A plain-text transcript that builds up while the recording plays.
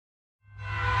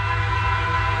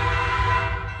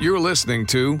You're listening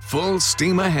to Full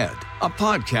Steam Ahead, a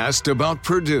podcast about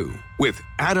Purdue with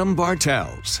Adam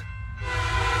Bartels.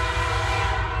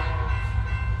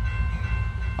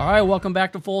 All right, welcome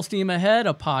back to Full Steam Ahead,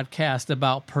 a podcast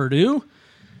about Purdue.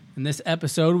 In this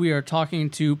episode, we are talking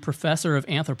to Professor of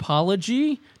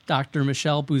Anthropology, Dr.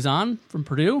 Michelle Buzan from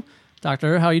Purdue.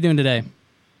 Doctor, how are you doing today?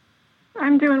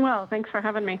 I'm doing well. Thanks for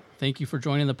having me. Thank you for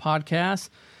joining the podcast.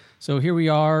 So here we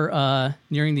are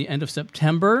nearing the end of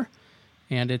September,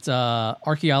 and it's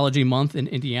Archaeology Month in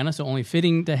Indiana, so only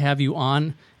fitting to have you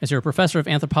on as you're a professor of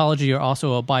anthropology. You're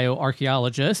also a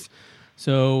bioarchaeologist.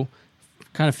 So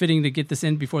kind of fitting to get this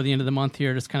in before the end of the month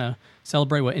here, just kind of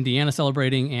celebrate what Indiana's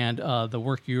celebrating and the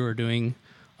work you are doing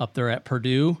up there at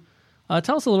Purdue.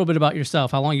 Tell us a little bit about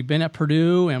yourself, how long you've been at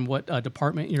Purdue and what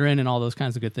department you're in and all those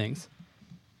kinds of good things.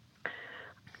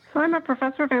 So I'm a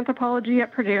professor of anthropology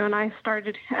at Purdue, and I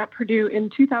started at Purdue in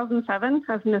 2007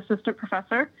 as an assistant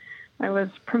professor. I was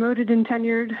promoted and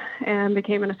tenured and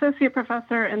became an associate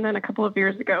professor, and then a couple of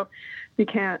years ago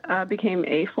became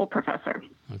a full professor.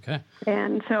 Okay.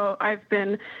 And so I've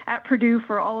been at Purdue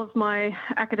for all of my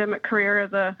academic career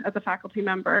as a faculty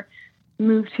member.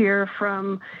 Moved here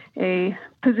from a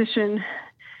position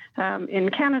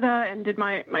in Canada and did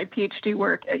my PhD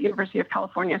work at University of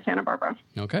California, Santa Barbara.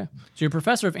 Okay. So you're a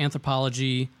professor of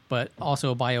anthropology, but also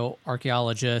a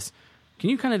bioarchaeologist. Can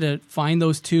you kind of define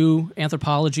those two,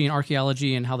 anthropology and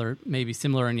archaeology, and how they're maybe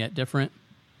similar and yet different?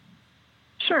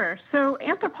 Sure. So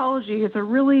anthropology is a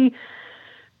really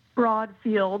broad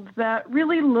field that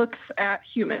really looks at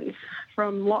humans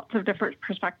from lots of different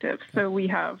perspectives. So we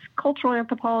have cultural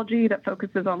anthropology that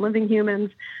focuses on living humans,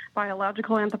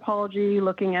 biological anthropology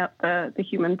looking at the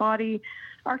human body,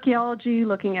 archaeology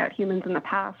looking at humans in the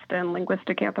past, and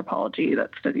linguistic anthropology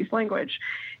that studies language.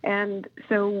 And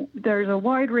so there's a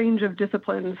wide range of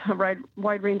disciplines, a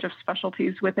wide range of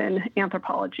specialties within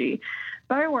anthropology.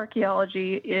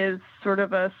 Bioarchaeology is sort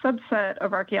of a subset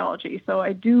of archaeology. So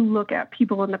I do look at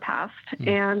people in the past,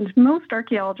 and most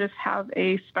archaeologists have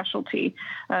a specialty,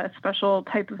 a special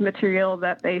type of material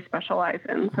that they specialize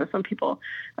in. So some people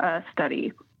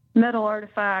study metal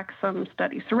artifacts, some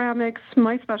study ceramics.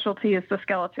 My specialty is the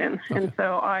skeleton. Okay. And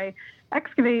so I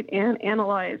excavate and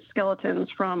analyze skeletons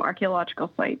from archaeological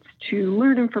sites to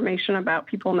learn information about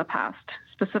people in the past,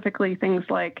 specifically things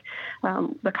like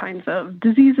the kinds of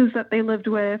diseases that they lived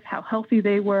with, how healthy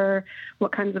they were,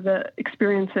 what kinds of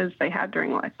experiences they had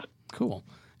during life. Cool.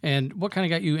 And what kind of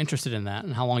got you interested in that,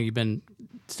 and how long have you been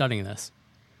studying this?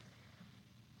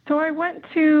 So I went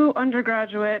to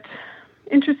undergraduate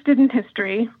interested in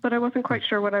history, but I wasn't quite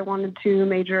sure what I wanted to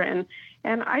major in.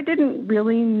 And I didn't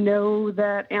really know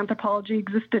that anthropology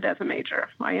existed as a major.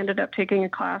 I ended up taking a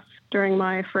class during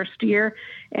my first year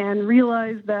and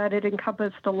realized that it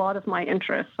encompassed a lot of my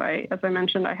interests. As I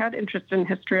mentioned, I had interest in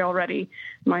history already.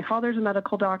 My father's a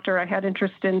medical doctor. I had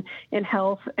interest in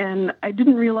health, and I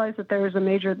didn't realize that there was a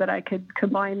major that I could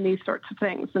combine these sorts of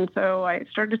things. And so I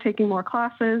started taking more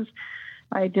classes.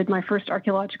 I did my first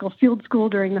archaeological field school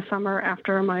during the summer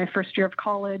after my first year of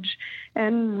college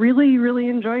and really, really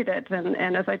enjoyed it.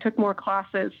 And as I took more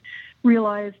classes,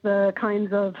 realized the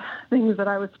kinds of things that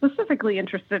I was specifically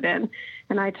interested in.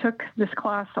 And I took this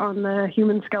class on the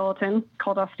human skeleton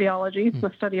called osteology,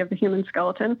 the study of the human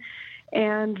skeleton,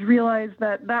 and realized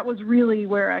that that was really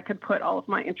where I could put all of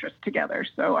my interests together.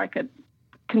 So I could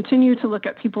continue to look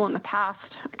at people in the past.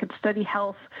 I could study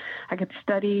health. I could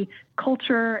study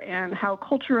culture and how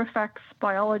culture affects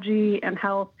biology and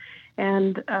health,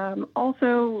 and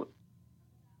also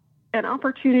an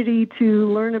opportunity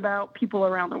to learn about people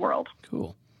around the world.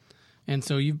 Cool. And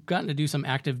so you've gotten to do some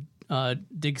active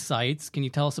dig sites. Can you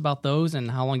tell us about those and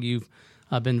how long you've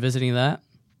been visiting that?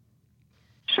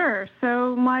 Sure.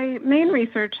 So my main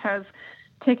research has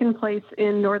taken place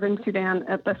in northern Sudan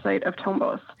at the site of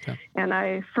Tombos. Okay. And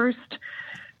I first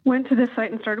went to this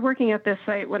site and started working at this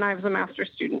site when I was a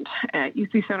master's student at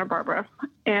UC Santa Barbara.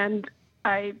 And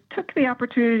I took the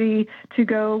opportunity to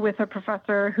go with a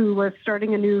professor who was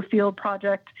starting a new field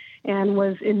project and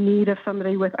was in need of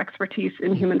somebody with expertise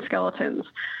in human skeletons.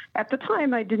 At the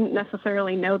time, I didn't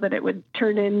necessarily know that it would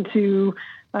turn into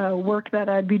work that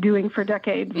I'd be doing for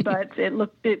decades, but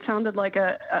it sounded like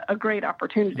a great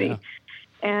opportunity. Yeah.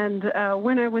 And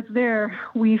when I was there,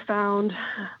 we found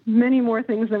many more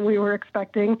things than we were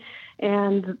expecting.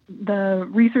 And the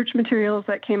research materials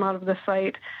that came out of the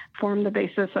site formed the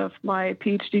basis of my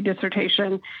PhD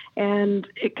dissertation. And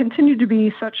it continued to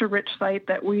be such a rich site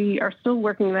that we are still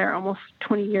working there almost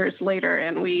 20 years later,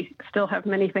 and we still have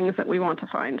many things that we want to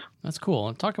find. That's cool.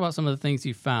 And talk about some of the things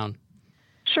you found.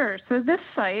 Sure. So this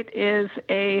site is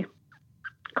a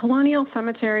colonial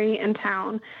cemetery and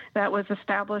town that was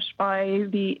established by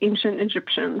the ancient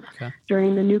Egyptians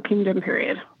during the New Kingdom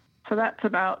period. So that's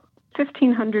about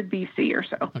 1500 BC or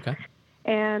so. Okay.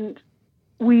 And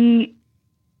we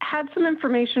had some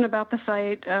information about the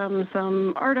site,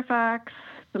 some artifacts,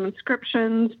 some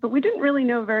inscriptions, but we didn't really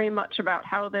know very much about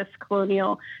how this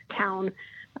colonial town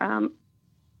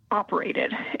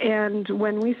operated. And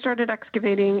when we started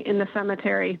excavating in the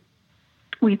cemetery,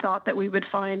 we thought that we would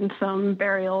find some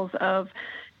burials of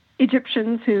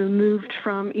Egyptians who moved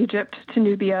from Egypt to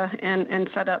Nubia and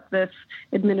set up this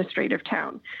administrative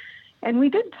town. And we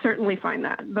did certainly find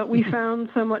that, but we found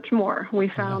so much more. We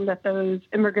found that those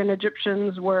immigrant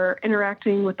Egyptians were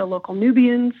interacting with the local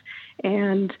Nubians,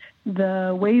 and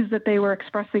the ways that they were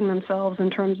expressing themselves in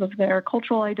terms of their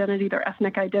cultural identity, their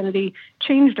ethnic identity,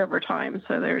 changed over time.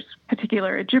 So there's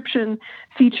particular Egyptian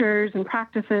features and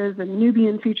practices and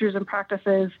Nubian features and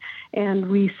practices, and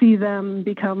we see them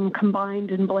become combined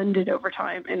and blended over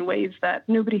time in ways that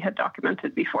nobody had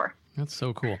documented before. That's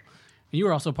so cool. You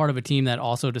were also part of a team that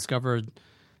also discovered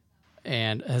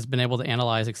and has been able to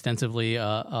analyze extensively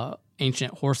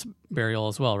ancient horse burial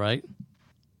as well, right?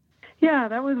 Yeah,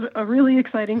 that was a really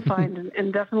exciting find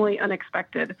and definitely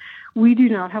unexpected. We do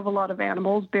not have a lot of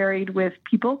animals buried with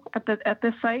people at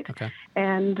this site,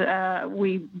 and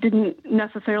we didn't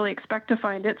necessarily expect to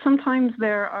find it. Sometimes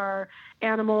there are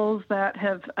animals that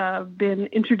have been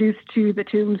introduced to the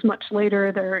tombs much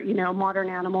later. They're, modern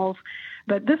animals.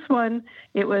 But this one,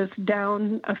 it was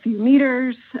down a few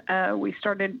meters. We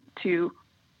started to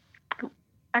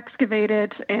excavate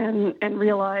it and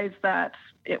realize that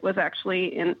it was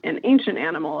actually an ancient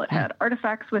animal. It had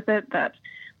artifacts with it that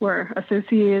were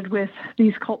associated with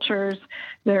these cultures.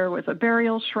 There was a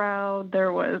burial shroud.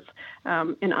 There was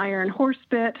an iron horse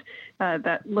bit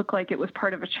that looked like it was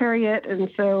part of a chariot.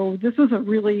 And so this was a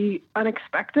really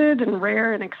unexpected and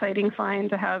rare and exciting find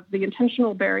to have the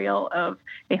intentional burial of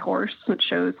a horse, which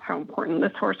shows how important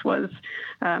this horse was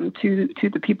to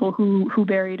the people who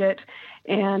buried it.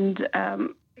 And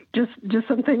just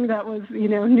something that was,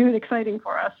 new and exciting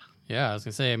for us. Yeah, I was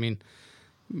going to say,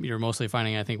 you're mostly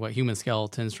finding, I think, human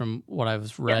skeletons from what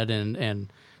I've read,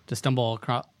 and to stumble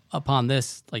upon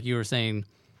this, like you were saying,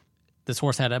 this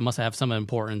horse must have some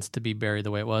importance to be buried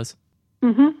the way it was.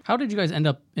 Mm-hmm. How did you guys end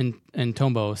up in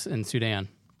Tombos in Sudan?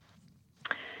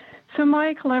 So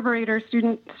my collaborator,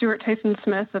 student Stuart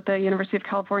Tyson-Smith at the University of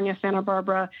California, Santa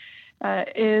Barbara,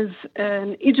 is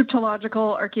an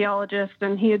Egyptological archaeologist,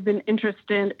 and he had been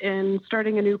interested in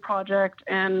starting a new project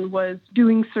and was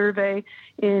doing survey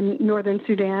in northern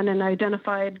Sudan and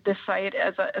identified this site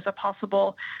as a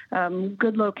possible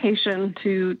good location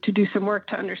to do some work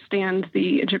to understand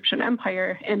the Egyptian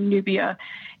Empire in Nubia.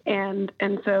 And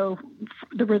so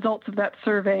the results of that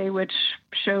survey, which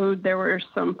showed there were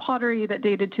some pottery that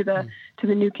dated to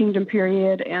the New Kingdom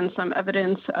period and some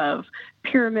evidence of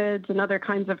pyramids and other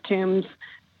kinds of tombs,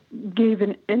 gave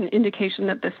an indication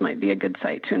that this might be a good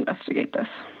site to investigate this.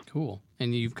 Cool.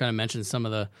 And you've kind of mentioned some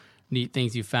of the neat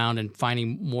things you found and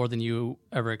finding more than you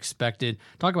ever expected.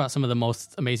 Talk about some of the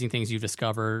most amazing things you've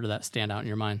discovered that stand out in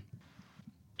your mind.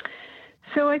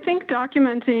 So I think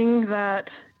documenting that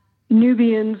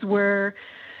Nubians were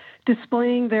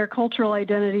displaying their cultural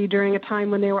identity during a time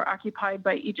when they were occupied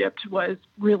by Egypt was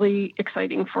really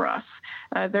exciting for us.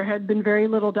 There had been very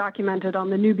little documented on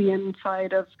the Nubian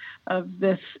side of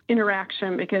this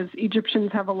interaction because Egyptians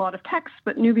have a lot of texts,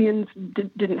 but Nubians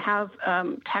didn't have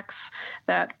texts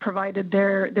that provided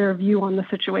their view on the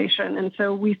situation. And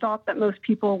so we thought that most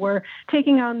people were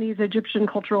taking on these Egyptian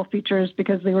cultural features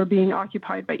because they were being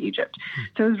occupied by Egypt.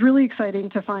 So it was really exciting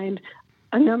to find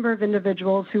a number of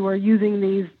individuals who were using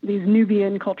these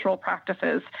Nubian cultural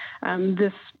practices.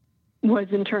 This was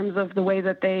in terms of the way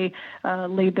that they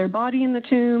laid their body in the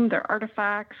tomb, their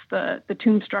artifacts, the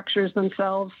tomb structures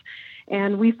themselves.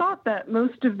 And we thought that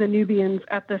most of the Nubians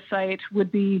at this site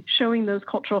would be showing those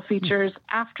cultural features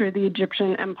after the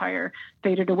Egyptian empire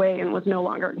faded away and was no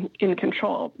longer in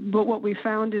control. But what we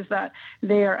found is that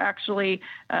they are actually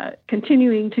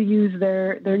continuing to use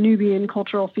their Nubian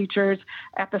cultural features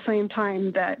at the same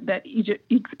time that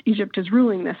Egypt is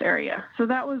ruling this area. So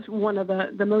that was one of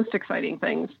the most exciting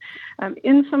things.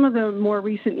 In some of the more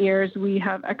recent years, we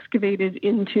have excavated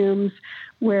in tombs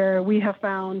where we have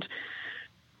found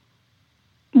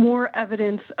more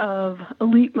evidence of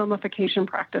elite mummification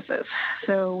practices.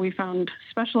 So we found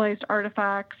specialized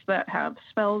artifacts that have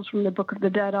spells from the Book of the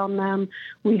Dead on them.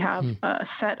 We have a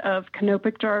set of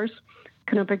canopic jars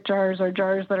Canopic jars are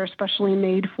jars that are specially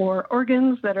made for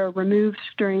organs that are removed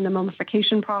during the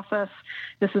mummification process.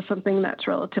 This is something that's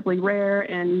relatively rare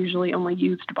and usually only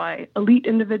used by elite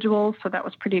individuals, so that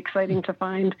was pretty exciting to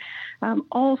find.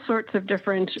 All sorts of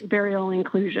different burial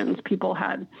inclusions. People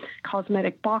had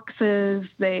cosmetic boxes.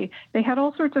 They had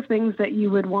all sorts of things that you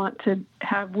would want to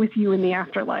have with you in the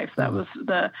afterlife. That was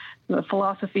the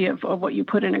philosophy of what you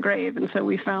put in a grave. And so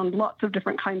we found lots of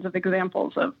different kinds of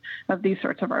examples of these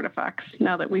sorts of artifacts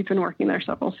now that we've been working there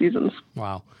several seasons.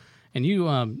 Wow. And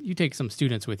you take some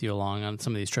students with you along on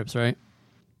some of these trips, right?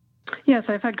 Yes,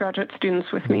 I've had graduate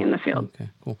students with me in the field. Okay,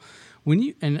 cool.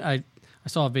 I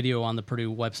saw a video on the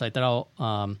Purdue website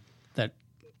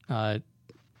that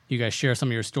you guys share some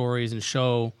of your stories and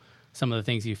show some of the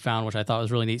things you found, which I thought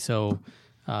was really neat. So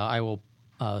I will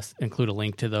include a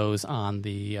link to those on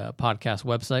the podcast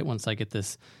website once I get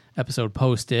this episode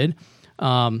posted.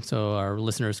 So our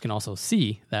listeners can also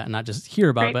see that and not just hear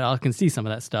about it, but I can see some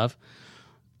of that stuff.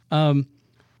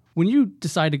 When you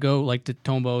decide to go like to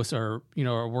Tombos or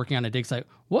working on a dig site,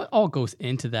 what all goes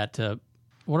into that?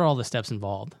 What are all the steps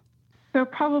involved? So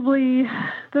probably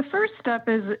the first step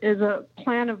is a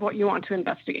plan of what you want to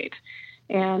investigate.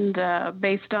 And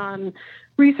based on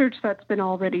research that's been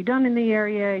already done in the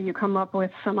area, you come up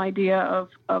with some idea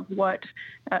of what,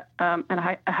 and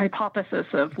a hypothesis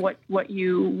of what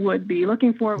you would be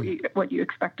looking for, what you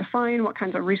expect to find, what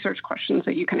kinds of research questions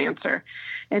that you can answer.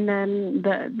 And then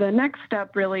the next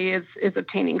step really is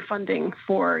obtaining funding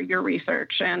for your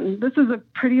research. And this is a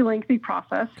pretty lengthy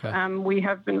process. Okay. We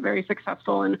have been very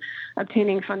successful in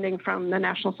obtaining funding from the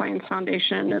National Science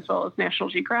Foundation as well as National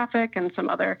Geographic and some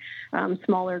other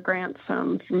smaller grants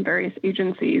from various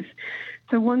agencies.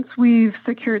 So once we've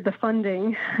secured the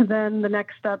funding, then the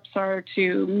next steps are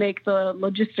to make the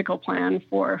logistical plan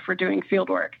for doing field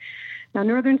work. Now,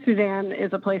 Northern Sudan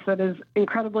is a place that is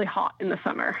incredibly hot in the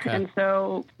summer. Okay. And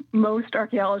so most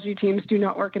archaeology teams do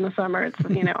not work in the summer. It's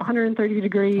 130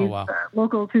 degrees. Oh, wow.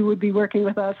 Locals who would be working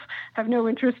with us have no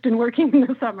interest in working in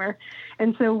the summer.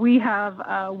 And so we have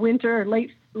winter,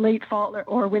 late fall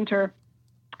or winter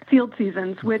field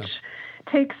seasons, which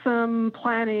take some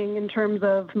planning in terms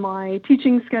of my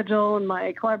teaching schedule and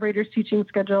my collaborators' teaching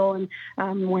schedule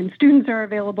and when students are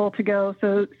available to go.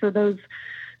 So those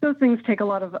things take a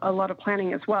lot of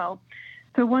planning as well.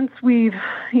 So once we've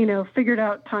figured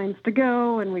out times to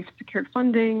go and we've secured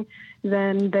funding,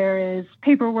 then there is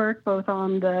paperwork both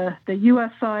on the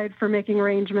U.S. side for making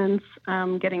arrangements,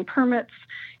 getting permits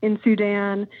in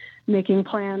Sudan, making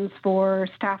plans for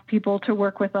staff people to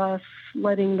work with us,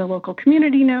 letting the local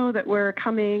community know that we're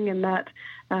coming and that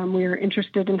we're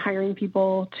interested in hiring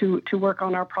people to work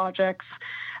on our projects.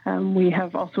 We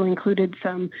have also included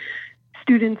some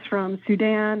students from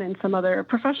Sudan and some other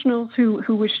professionals who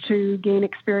wish to gain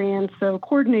experience, so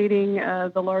coordinating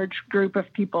the large group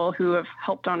of people who have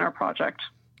helped on our project.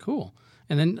 Cool.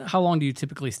 And then how long do you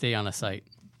typically stay on a site?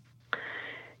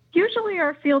 Usually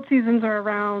our field seasons are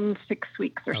around 6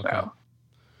 weeks or so.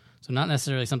 So not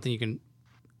necessarily something you can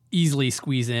easily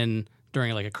squeeze in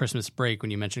during like a Christmas break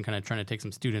when you mentioned kind of trying to take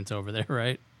some students over there,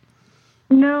 right?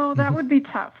 No, that would be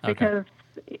tough because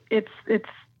it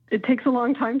takes a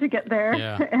long time to get there.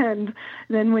 Yeah. And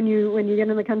then when you get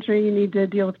in the country, you need to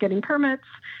deal with getting permits.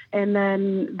 And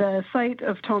then the site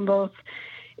of Tombos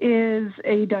is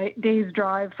a day's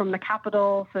drive from the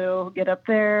capital. So get up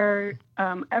there.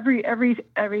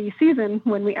 Every season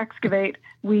when we excavate,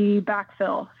 we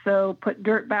backfill. So put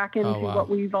dirt back into what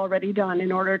we've already done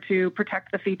in order to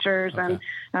protect the features and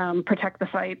protect the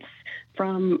sites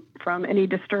from any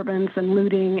disturbance and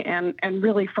looting and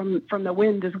really from the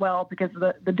wind as well, because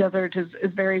the desert is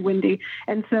very windy.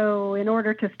 And so in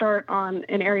order to start on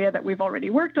an area that we've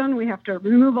already worked on, we have to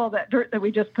remove all that dirt that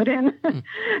we just put in.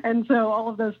 And so all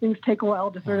of those things take a while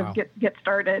to sort of get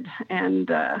started and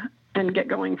get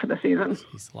going for the season.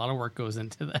 Jeez, a lot of work goes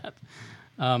into that.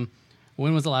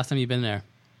 When was the last time you've been there?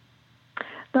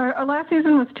 Our last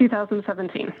season was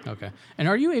 2017. Okay. And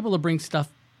are you able to bring stuff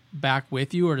back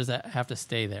with you, or does that have to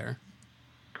stay there?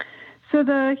 So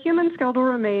the human skeletal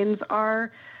remains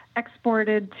are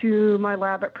exported to my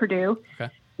lab at Purdue.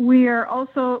 Okay. We are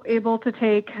also able to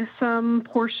take some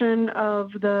portion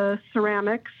of the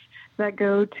ceramics that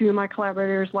go to my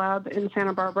collaborator's lab in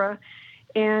Santa Barbara.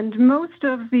 And most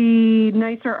of the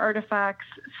nicer artifacts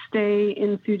stay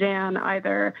in Sudan,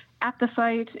 either at the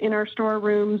site, in our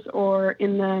storerooms, or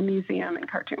in the museum in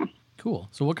Khartoum. Cool.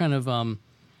 So what kind of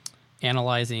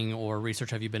analyzing or research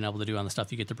have you been able to do on the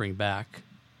stuff you get to bring back?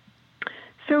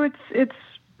 So it's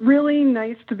really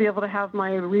nice to be able to have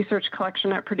my research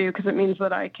collection at Purdue, because it means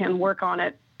that I can work on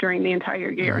it during the entire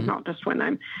year, not just when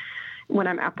I'm when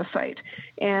I'm at the site.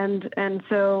 And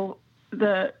so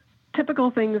the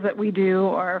typical things that we do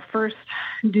are first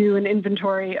do an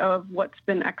inventory of what's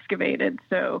been excavated.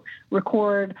 So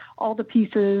record all the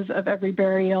pieces of every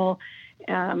burial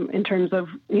in terms of,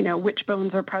 which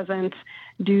bones are present,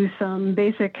 do some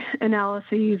basic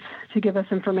analyses to give us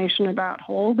information about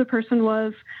how old the person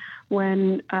was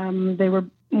when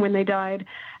they died,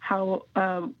 how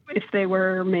if they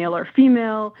were male or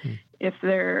female, if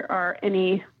there are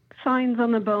any signs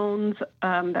on the bones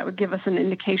that would give us an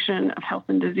indication of health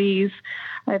and disease.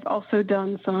 I've also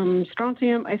done some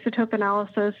strontium isotope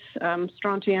analysis.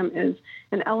 Strontium is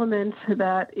an element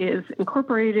that is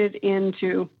incorporated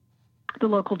into the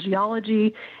local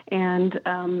geology, and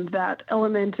that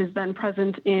element is then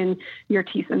present in your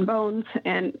teeth and bones.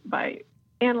 And by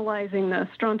analyzing the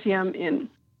strontium in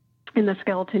the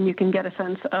skeleton, you can get a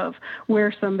sense of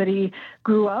where somebody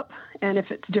grew up and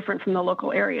if it's different from the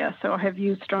local area. So I have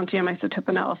used strontium isotope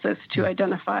analysis to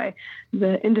identify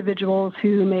the individuals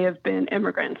who may have been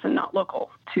immigrants and not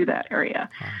local to that area.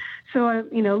 So,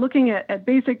 looking at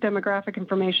basic demographic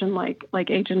information like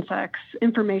age and sex,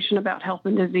 information about health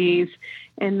and disease,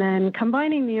 and then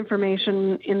combining the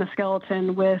information in the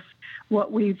skeleton with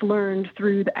what we've learned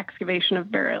through the excavation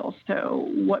of burials. So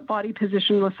what body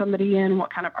position was somebody in?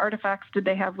 What kind of artifacts did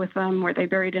they have with them? Were they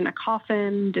buried in a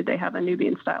coffin? Did they have a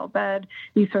Nubian-style bed?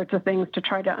 These sorts of things to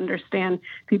try to understand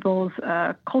people's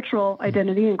cultural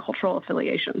identity and cultural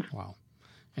affiliations. Wow.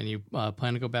 And you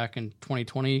plan to go back in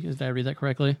 2020? Did I read that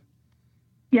correctly?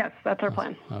 Yes, that's our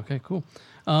plan. Okay, cool.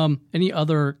 Any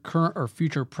other current or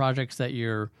future projects that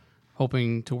you're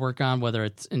hoping to work on, whether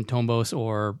it's in Tombos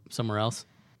or somewhere else?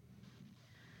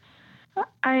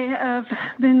 I have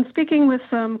been speaking with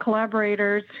some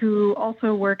collaborators who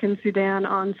also work in Sudan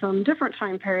on some different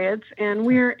time periods, and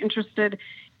we're interested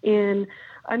in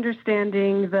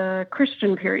understanding the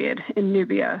Christian period in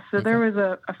Nubia. So there was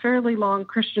a fairly long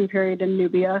Christian period in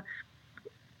Nubia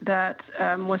that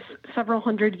was several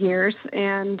hundred years,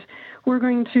 and we're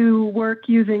going to work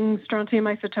using strontium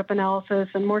isotope analysis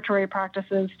and mortuary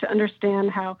practices to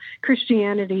understand how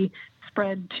Christianity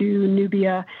spread to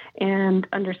Nubia and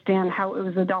understand how it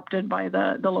was adopted by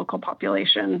the local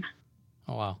population.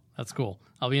 Oh, wow. That's cool.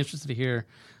 I'll be interested to hear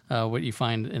what you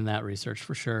find in that research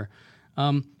for sure. We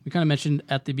kind of mentioned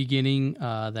at the beginning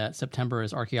that September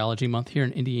is Archaeology Month here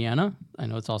in Indiana. I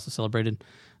know it's also celebrated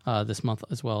this month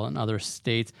as well in other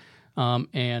states.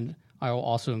 And I will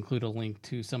also include a link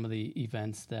to some of the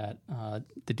events that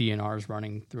the DNR is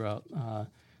running throughout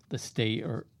the state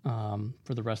or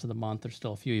for the rest of the month. There's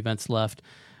still a few events left.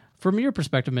 From your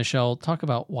perspective, Michelle, talk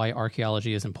about why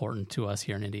archaeology is important to us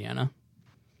here in Indiana.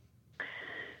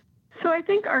 So I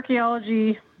think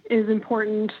archaeology is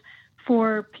important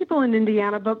for people in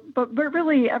Indiana, but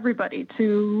really everybody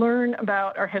to learn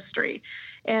about our history.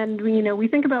 And we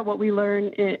think about what we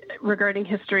learn regarding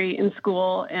history in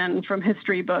school and from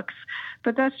history books,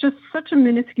 but that's just such a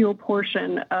minuscule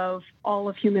portion of all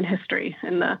of human history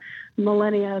and the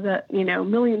millennia that,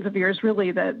 millions of years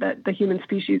really that the human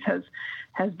species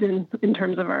has been in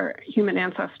terms of our human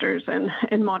ancestors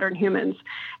and modern humans.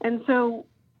 And so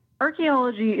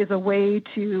archaeology is a way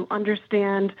to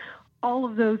understand all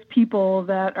of those people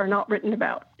that are not written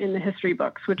about in the history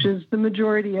books, which is the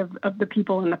majority of the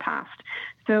people in the past.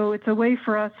 So it's a way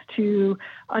for us to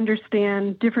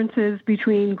understand differences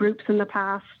between groups in the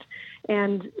past.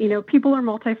 And, people are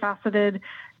multifaceted.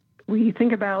 We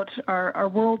think about our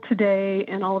world today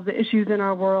and all of the issues in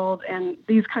our world, and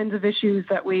these kinds of issues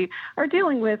that we are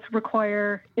dealing with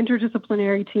require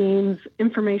interdisciplinary teams,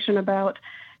 information about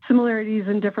similarities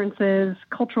and differences,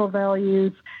 cultural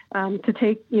values, to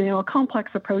take, a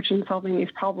complex approach in solving these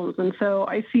problems. And so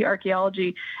I see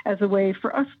archaeology as a way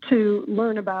for us to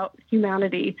learn about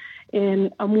humanity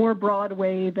in a more broad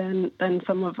way than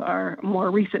some of our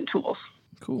more recent tools.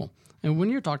 Cool. And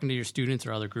when you're talking to your students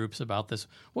or other groups about this,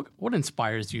 what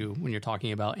inspires you when you're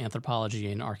talking about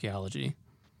anthropology and archaeology?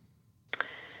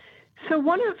 So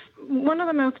one of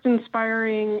the most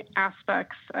inspiring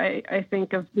aspects, I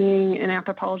think, of being an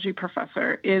anthropology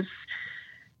professor is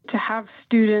to have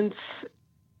students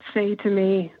say to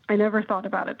me, I never thought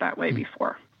about it that way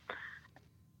before.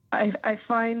 I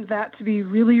find that to be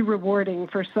really rewarding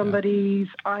for somebody's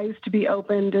eyes to be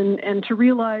opened and to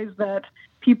realize that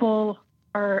people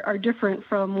are different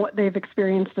from what they've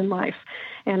experienced in life.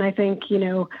 And I think,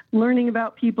 learning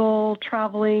about people,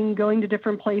 traveling, going to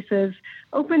different places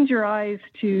opens your eyes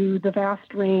to the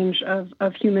vast range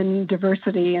of human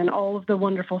diversity and all of the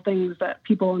wonderful things that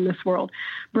people in this world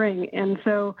bring. And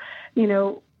so,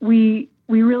 we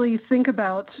really think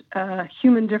about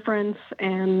human difference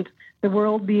and the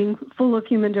world being full of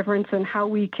human difference and how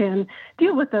we can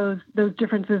deal with those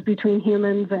differences between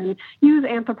humans and use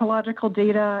anthropological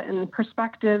data and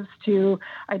perspectives to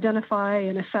identify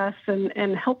and assess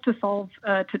and help to solve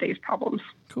today's problems.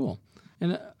 Cool.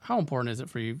 And how important is it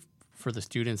for the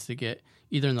students to get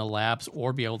either in the labs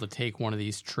or be able to take one of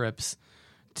these trips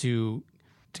to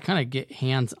kind of get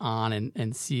hands-on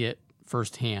and see it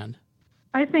firsthand?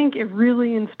 I think it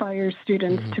really inspires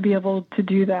students to be able to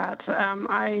do that.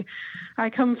 I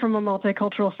come from a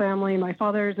multicultural family. My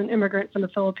father is an immigrant from the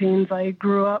Philippines. I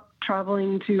grew up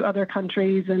traveling to other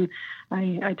countries, and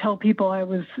I tell people I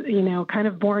was, kind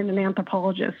of born an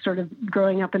anthropologist, sort of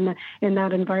growing up in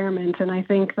that environment. And I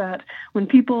think that when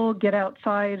people get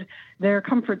outside their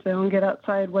comfort zone, get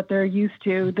outside what they're used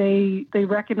to, they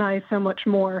recognize so much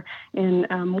more in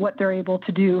what they're able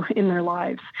to do in their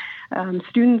lives.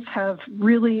 Students have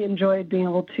really enjoyed being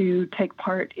able to take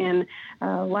part in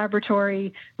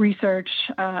laboratory research.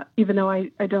 Even though I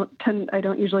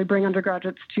don't usually bring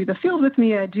undergraduates to the field with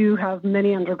me, I do have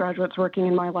many undergraduates working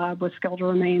in my lab with skeletal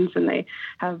remains, and they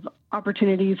have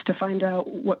opportunities to find out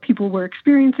what people were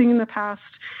experiencing in the past.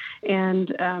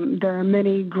 And there are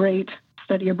many great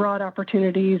study abroad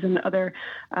opportunities and other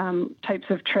types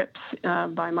of trips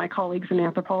by my colleagues in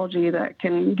anthropology that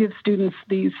can give students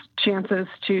these chances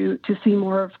to see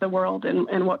more of the world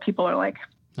and what people are like.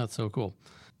 That's so cool.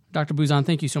 Dr. Buzan,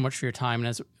 thank you so much for your time. And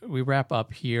as we wrap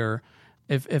up here,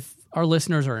 if our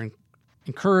listeners are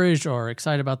encouraged or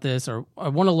excited about this or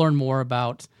want to learn more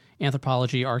about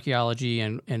anthropology, archaeology,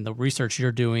 and the research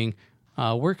you're doing,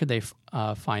 where could they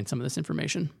find some of this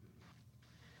information?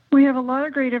 We have a lot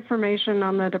of great information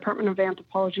on the Department of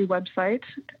Anthropology website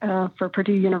for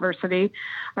Purdue University.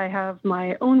 I have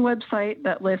my own website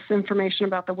that lists information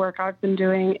about the work I've been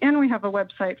doing, and we have a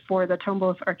website for the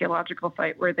Tombos Archaeological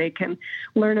Site where they can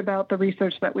learn about the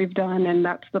research that we've done, and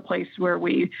that's the place where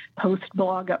we post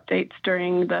blog updates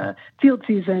during the field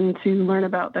season to learn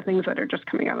about the things that are just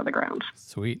coming out of the ground.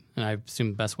 Sweet. And I assume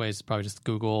the best way is probably just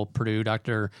Google Purdue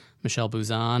Dr. Michelle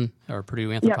Buzan or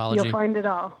Purdue Anthropology. Yep, you'll find it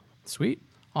all. Sweet.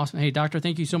 Awesome. Hey, Doctor,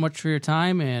 thank you so much for your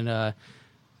time, and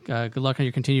good luck on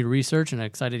your continued research, and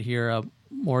excited to hear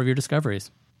more of your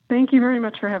discoveries. Thank you very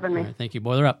much for having me. All right, thank you.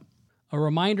 Boiler up. A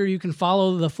reminder, you can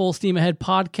follow the Full Steam Ahead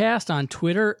podcast on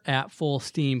Twitter at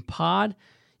FullSteamPod.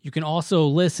 You can also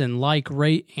listen, like,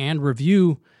 rate, and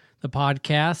review the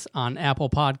podcast on Apple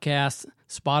Podcasts,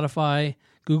 Spotify,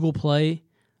 Google Play,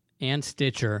 and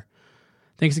Stitcher.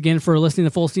 Thanks again for listening to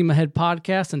the Full Steam Ahead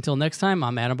podcast. Until next time,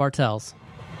 I'm Adam Bartels.